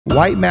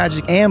White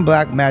magic and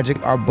black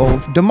magic are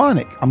both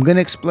demonic. I'm going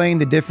to explain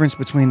the difference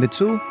between the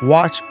two.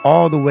 Watch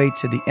all the way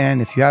to the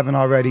end. If you haven't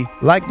already,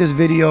 like this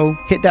video,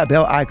 hit that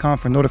bell icon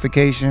for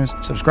notifications,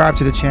 subscribe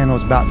to the channel.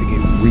 It's about to get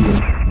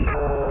real.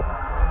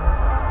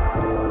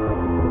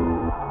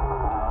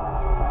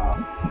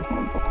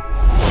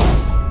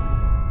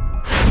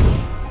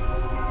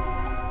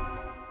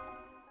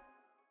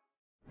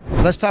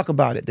 Let's talk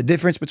about it. The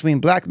difference between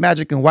black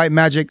magic and white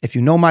magic. If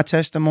you know my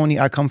testimony,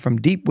 I come from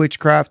deep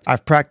witchcraft.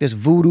 I've practiced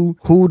voodoo,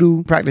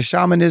 hoodoo, practiced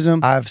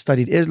shamanism. I've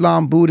studied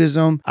Islam,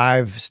 Buddhism.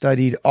 I've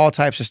studied all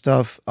types of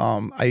stuff.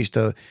 I used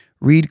to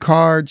read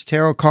cards,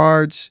 tarot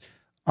cards,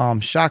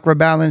 chakra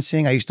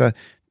balancing. I used to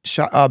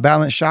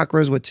balance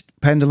chakras with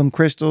pendulum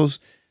crystals.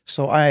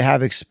 So I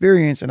have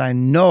experience and I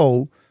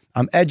know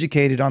I'm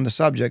educated on the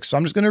subject. So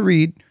I'm just going to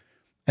read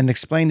and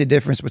explain the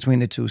difference between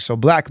the two. So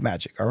black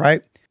magic, all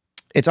right?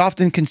 It's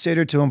often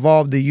considered to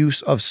involve the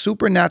use of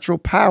supernatural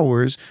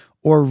powers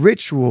or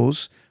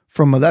rituals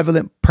for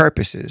malevolent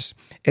purposes.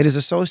 It is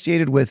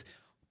associated with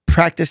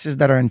practices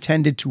that are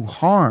intended to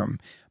harm,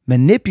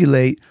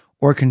 manipulate,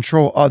 or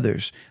control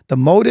others. The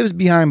motives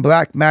behind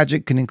black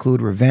magic can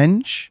include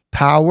revenge,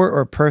 power,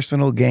 or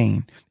personal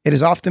gain. It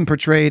is often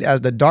portrayed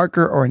as the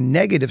darker or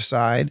negative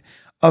side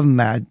of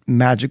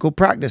magical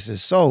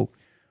practices. So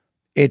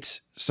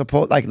it's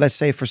supposed, like, let's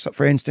say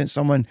for instance,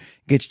 someone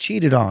gets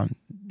cheated on.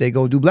 They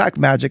go do black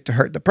magic to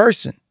hurt the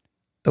person,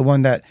 the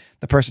one that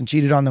the person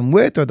cheated on them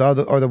with, or the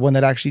other, or the one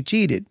that actually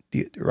cheated,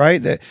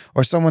 right?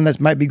 Or someone that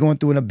might be going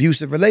through an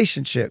abusive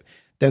relationship.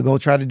 They'll go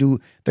try to do,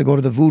 they go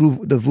to the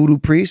voodoo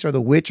priest or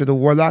the witch or the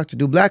warlock to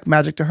do black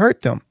magic to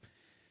hurt them.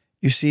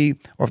 You see,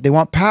 or if they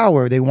want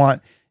power, they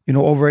want, you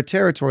know, over a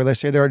territory. Let's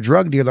say they're a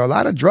drug dealer. A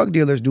lot of drug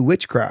dealers do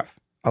witchcraft.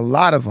 A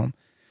lot of them.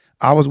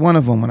 I was one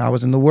of them when I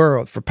was in the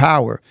world, for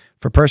power,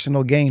 for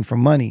personal gain, for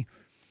money.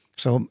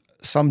 So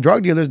some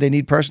drug dealers, they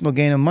need personal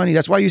gain and money.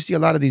 That's why you see a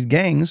lot of these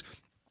gangs,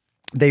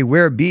 they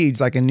wear beads,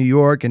 like in New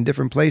York and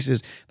different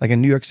places, like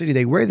in New York City,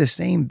 they wear the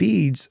same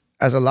beads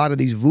as a lot of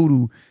these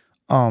voodoo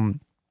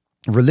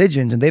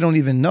religions, and they don't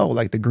even know,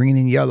 like the green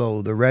and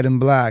yellow, the red and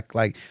black,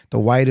 like the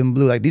white and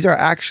blue. Like these are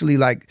actually,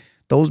 like,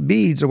 those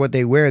beads are what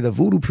they wear, the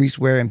voodoo priests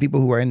wear, and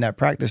people who are in that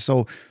practice.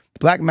 So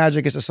black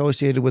magic is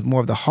associated with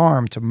more of the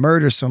harm, to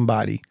murder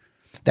somebody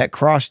that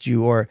crossed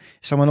you, or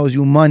someone owes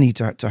you money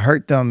to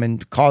hurt them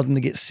and cause them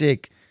to get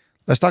sick.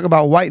 Let's talk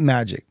about white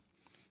magic.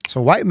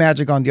 So white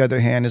magic, on the other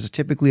hand, is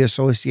typically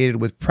associated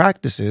with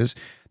practices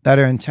that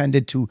are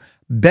intended to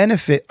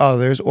benefit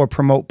others or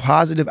promote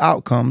positive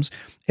outcomes.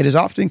 It is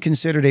often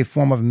considered a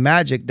form of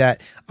magic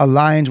that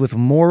aligns with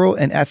moral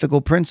and ethical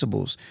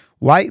principles.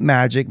 White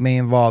magic may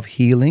involve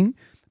healing,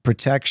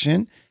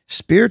 protection,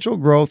 spiritual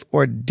growth,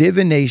 or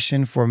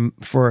divination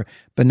for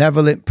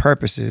benevolent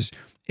purposes.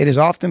 It is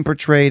often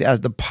portrayed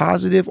as the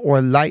positive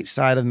or light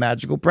side of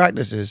magical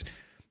practices.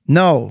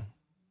 No,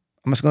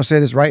 I'm just going to say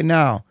this right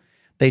now.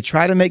 They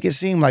try to make it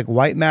seem like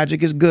white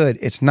magic is good.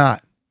 It's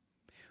not.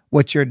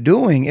 What you're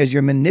doing is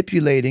you're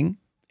manipulating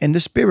in the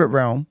spirit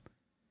realm.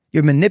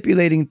 You're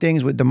manipulating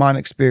things with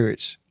demonic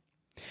spirits.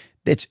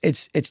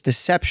 It's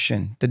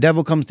deception. The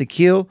devil comes to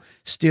kill,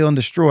 steal, and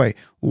destroy.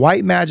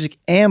 White magic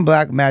and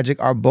black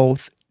magic are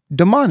both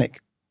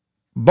demonic.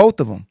 Both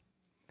of them.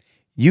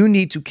 You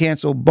need to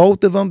cancel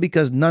both of them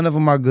because none of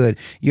them are good.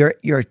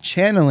 You're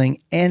channeling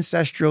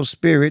ancestral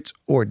spirits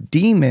or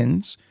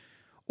demons,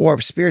 or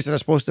spirits that are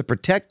supposed to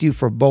protect you,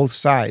 for both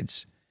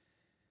sides.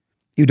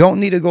 You don't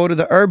need to go to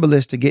the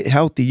herbalist to get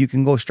healthy. You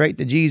can go straight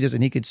to Jesus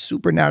and he could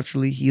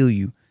supernaturally heal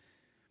you.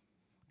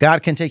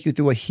 God can take you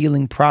through a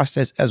healing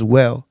process as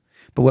well.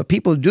 But what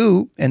people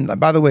do, and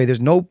by the way,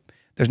 there's no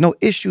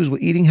issues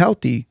with eating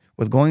healthy,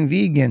 with going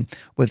vegan,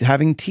 with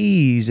having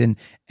teas and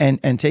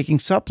taking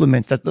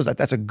supplements.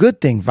 That's a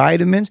good thing.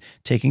 Vitamins,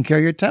 taking care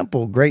of your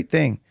temple, great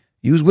thing.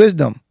 Use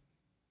wisdom.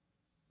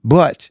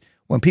 But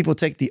when people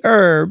take the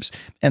herbs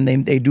and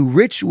they do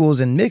rituals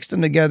and mix them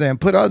together and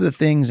put other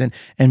things and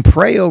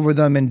pray over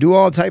them and do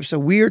all types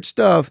of weird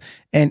stuff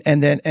and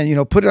then you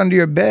know, put it under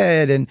your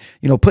bed and,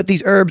 you know, put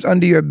these herbs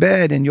under your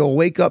bed and you'll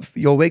wake up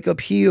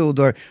healed,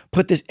 or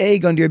put this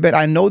egg under your bed.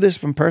 I know this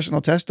from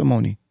personal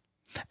testimony.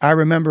 I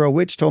remember a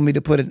witch told me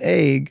to put an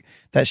egg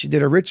that she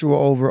did a ritual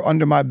over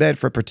under my bed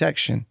for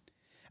protection.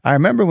 I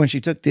remember when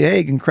she took the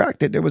egg and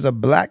cracked it, there was a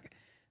black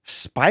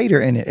spider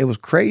in it. It was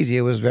crazy.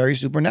 It was very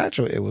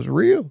supernatural. It was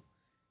real.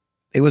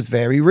 It was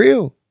very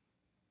real,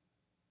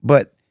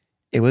 but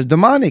it was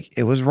demonic.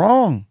 It was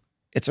wrong.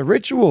 It's a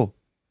ritual.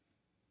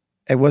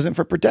 It wasn't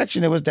for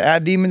protection. It was to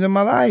add demons in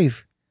my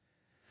life.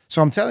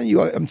 So I'm telling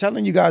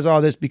you guys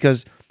all this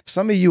because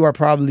some of you are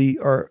probably,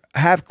 or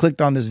have clicked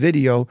on this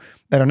video,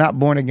 that are not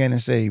born again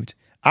and saved.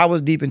 I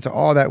was deep into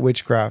all that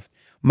witchcraft.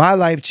 My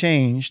life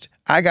changed.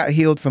 I got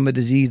healed from a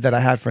disease that I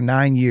had for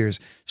 9 years,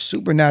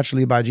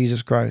 supernaturally by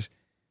Jesus Christ,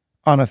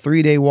 on a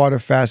 3-day water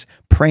fast,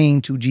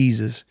 praying to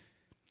Jesus.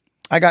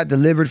 I got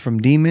delivered from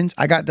demons.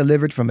 I got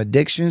delivered from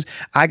addictions.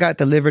 I got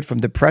delivered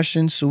from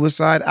depression,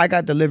 suicide. I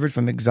got delivered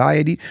from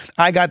anxiety.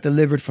 I got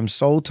delivered from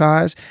soul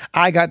ties.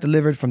 I got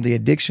delivered from the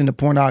addiction to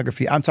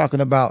pornography. I'm talking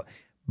about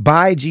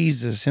by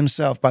Jesus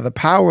himself, by the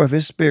power of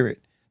his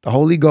spirit, the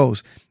Holy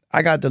Ghost,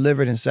 I got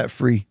delivered and set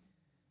free.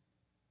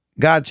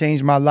 God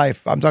changed my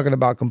life. I'm talking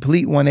about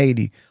complete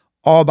 180,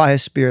 all by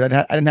his spirit.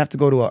 I didn't have to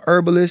go to a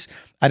herbalist.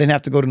 I didn't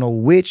have to go to no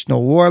witch, no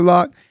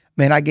warlock.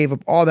 Man, I gave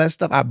up all that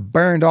stuff. I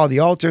burned all the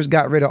altars,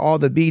 got rid of all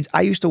the beads.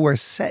 I used to wear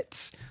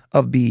sets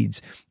of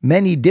beads,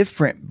 many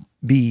different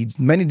beads,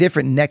 many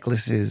different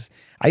necklaces.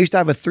 I used to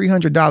have a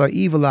 $300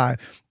 evil eye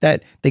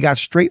that they got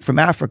straight from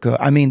Africa.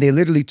 I mean, they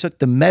literally took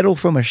the metal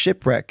from a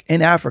shipwreck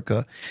in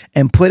Africa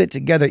and put it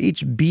together.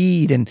 Each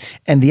bead and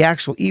the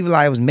actual evil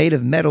eye was made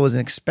of metal. It was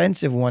an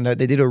expensive one that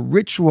they did a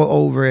ritual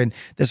over, and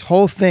this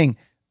whole thing,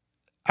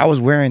 I was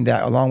wearing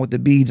that along with the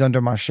beads under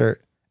my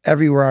shirt.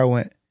 Everywhere I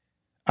went,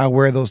 I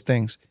wear those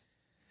things.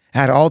 I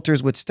had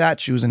altars with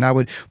statues, and I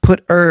would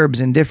put herbs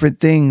and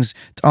different things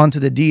onto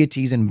the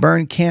deities and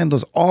burn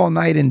candles all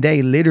night and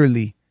day,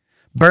 literally.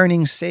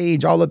 Burning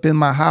sage all up in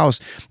my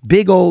house,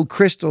 big old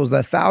crystals,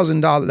 the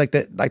 $1,000, like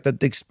the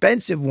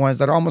expensive ones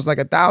that are almost like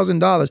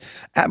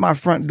 $1,000 at my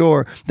front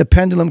door. The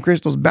pendulum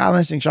crystals,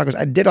 balancing chakras.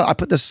 I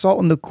put the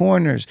salt in the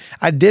corners.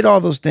 I did all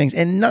those things,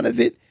 and none of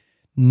it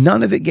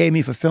gave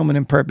me fulfillment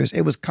and purpose.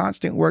 It was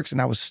constant works, and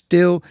I was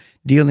still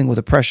dealing with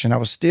oppression. I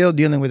was still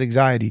dealing with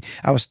anxiety.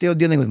 I was still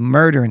dealing with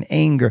murder and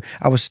anger.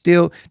 I was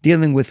still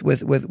dealing with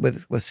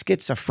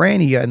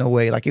schizophrenia in a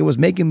way. Like, it was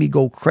making me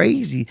go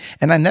crazy.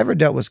 And I never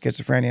dealt with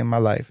schizophrenia in my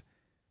life.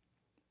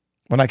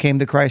 When I came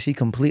to Christ, he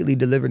completely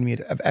delivered me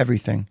of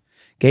everything.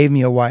 Gave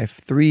me a wife,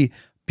 3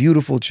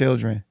 beautiful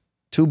children,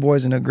 2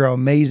 boys and a girl,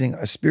 amazing,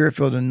 a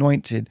spirit-filled,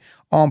 anointed,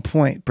 on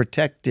point,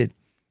 protected.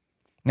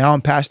 Now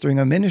I'm pastoring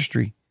a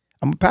ministry.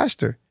 I'm a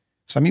pastor.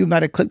 Some of you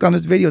might have clicked on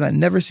this video and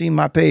never seen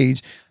my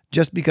page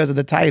just because of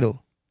the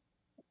title.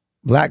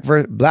 Black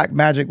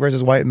magic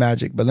versus white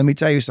magic. But let me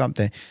tell you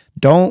something.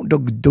 Do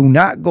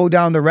not go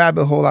down the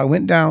rabbit hole I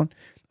went down.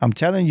 I'm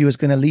telling you, it's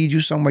going to lead you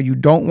somewhere you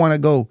don't want to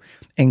go.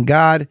 And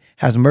God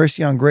has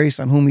mercy on grace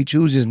on whom he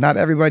chooses. Not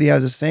everybody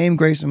has the same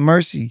grace and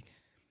mercy.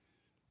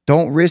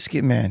 Don't risk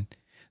it, man.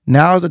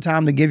 Now is the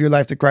time to give your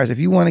life to Christ. If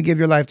you want to give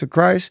your life to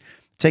Christ,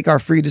 take our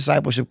free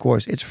discipleship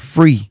course. It's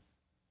free.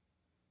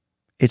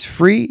 It's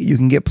free. You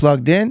can get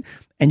plugged in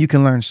and you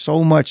can learn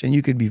so much, and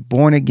you could be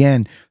born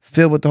again,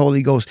 filled with the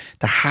Holy Ghost,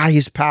 the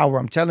highest power.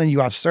 I'm telling you,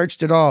 I've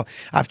searched it all.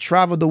 I've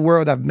traveled the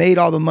world. I've made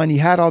all the money,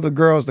 had all the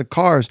girls, the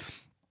cars,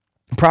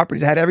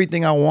 properties. I had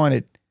everything I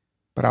wanted,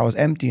 but I was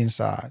empty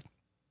inside.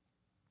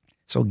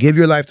 So give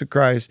your life to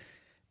Christ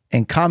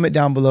and comment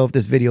down below if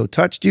this video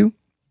touched you.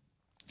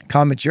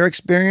 Comment your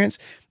experience.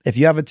 If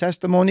you have a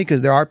testimony,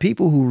 because there are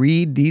people who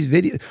read these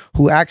videos,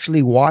 who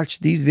actually watch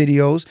these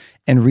videos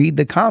and read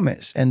the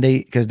comments, and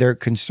because they're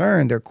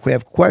concerned, they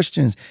have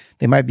questions,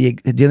 they might be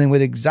dealing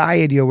with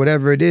anxiety or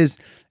whatever it is.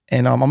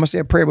 And I'm going to say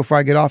a prayer before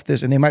I get off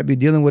this, and they might be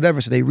dealing with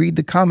whatever. So they read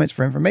the comments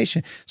for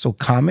information. So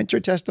comment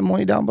your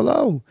testimony down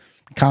below.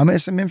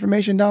 Comment some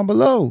information down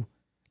below.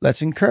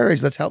 Let's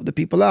encourage. Let's help the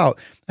people out.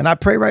 And I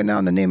pray right now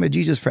in the name of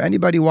Jesus for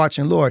anybody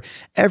watching, Lord,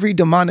 every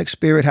demonic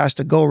spirit has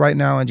to go right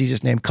now in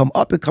Jesus' name. Come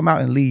up and come out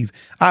and leave.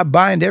 I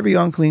bind every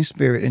unclean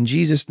spirit in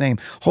Jesus' name.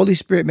 Holy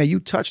Spirit, may you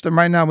touch them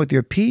right now with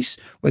your peace,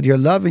 with your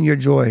love and your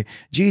joy.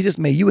 Jesus,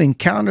 may you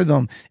encounter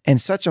them in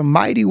such a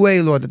mighty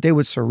way, Lord, that they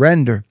would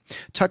surrender.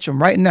 Touch them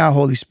right now,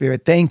 Holy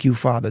Spirit. Thank you,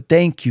 Father.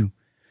 Thank you.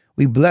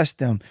 We bless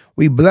them.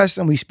 We bless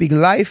them. We speak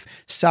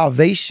life,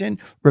 salvation,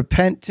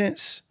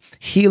 repentance,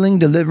 healing,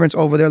 deliverance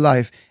over their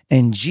life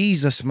in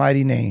Jesus'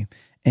 mighty name.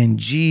 In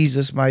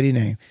Jesus' mighty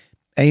name.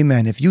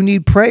 Amen. If you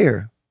need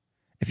prayer,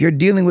 if you're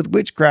dealing with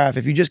witchcraft,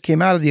 if you just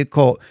came out of the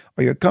occult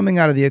or you're coming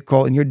out of the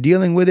occult and you're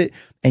dealing with it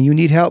and you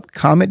need help,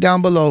 comment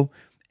down below.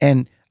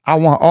 And I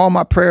want all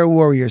my prayer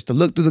warriors to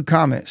look through the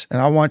comments,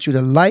 and I want you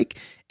to like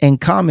and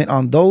comment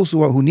on those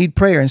who need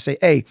prayer and say,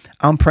 hey,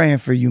 I'm praying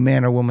for you,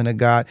 man or woman of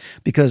God,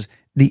 because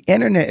the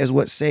internet is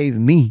what saved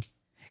me.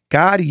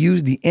 God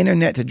used the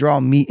internet to draw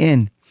me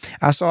in.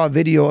 I saw a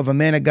video of a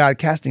man of God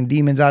casting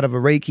demons out of a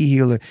Reiki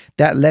healer.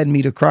 That led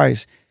me to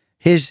Christ.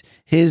 His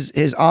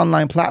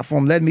online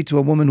platform led me to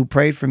a woman who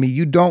prayed for me.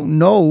 You don't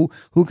know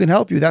who can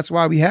help you. That's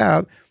why we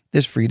have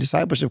this free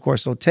discipleship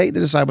course. So take the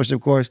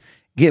discipleship course,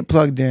 get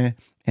plugged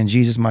in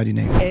Jesus' mighty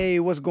name. Hey,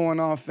 what's going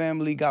on,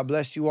 family? God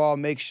bless you all.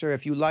 Make sure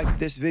if you like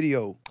this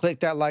video, click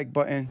that like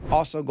button.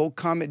 Also, go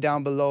comment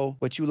down below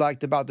what you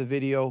liked about the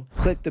video.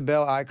 Click the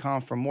bell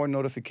icon for more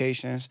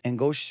notifications, and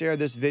go share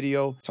this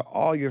video to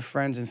all your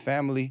friends and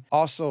family.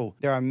 Also,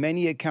 there are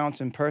many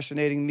accounts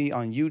impersonating me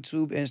on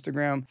YouTube,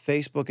 Instagram,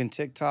 Facebook, and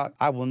TikTok.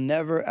 I will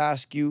never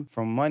ask you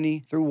for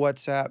money through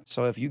WhatsApp.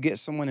 So if you get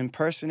someone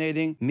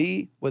impersonating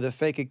me with a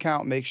fake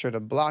account, make sure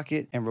to block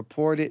it and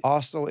report it.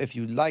 Also, if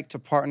you'd like to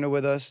partner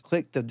with us,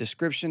 click Check the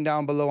description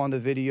down below on the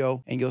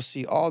video and you'll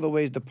see all the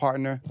ways to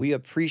partner. We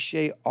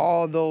appreciate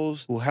all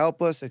those who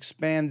help us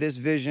expand this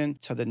vision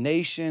to the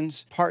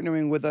nations,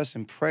 partnering with us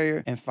in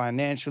prayer and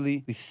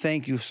financially. We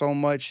thank you so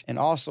much. And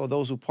also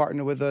those who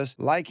partner with us,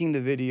 liking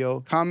the video,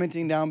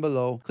 commenting down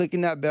below,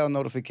 clicking that bell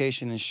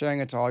notification and sharing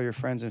it to all your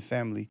friends and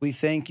family. We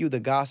thank you.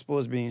 The gospel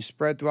is being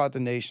spread throughout the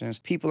nations.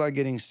 People are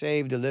getting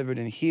saved, delivered,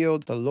 and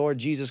healed. The Lord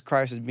Jesus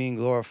Christ is being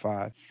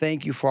glorified.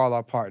 Thank you for all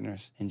our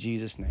partners. In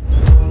Jesus'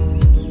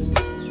 name.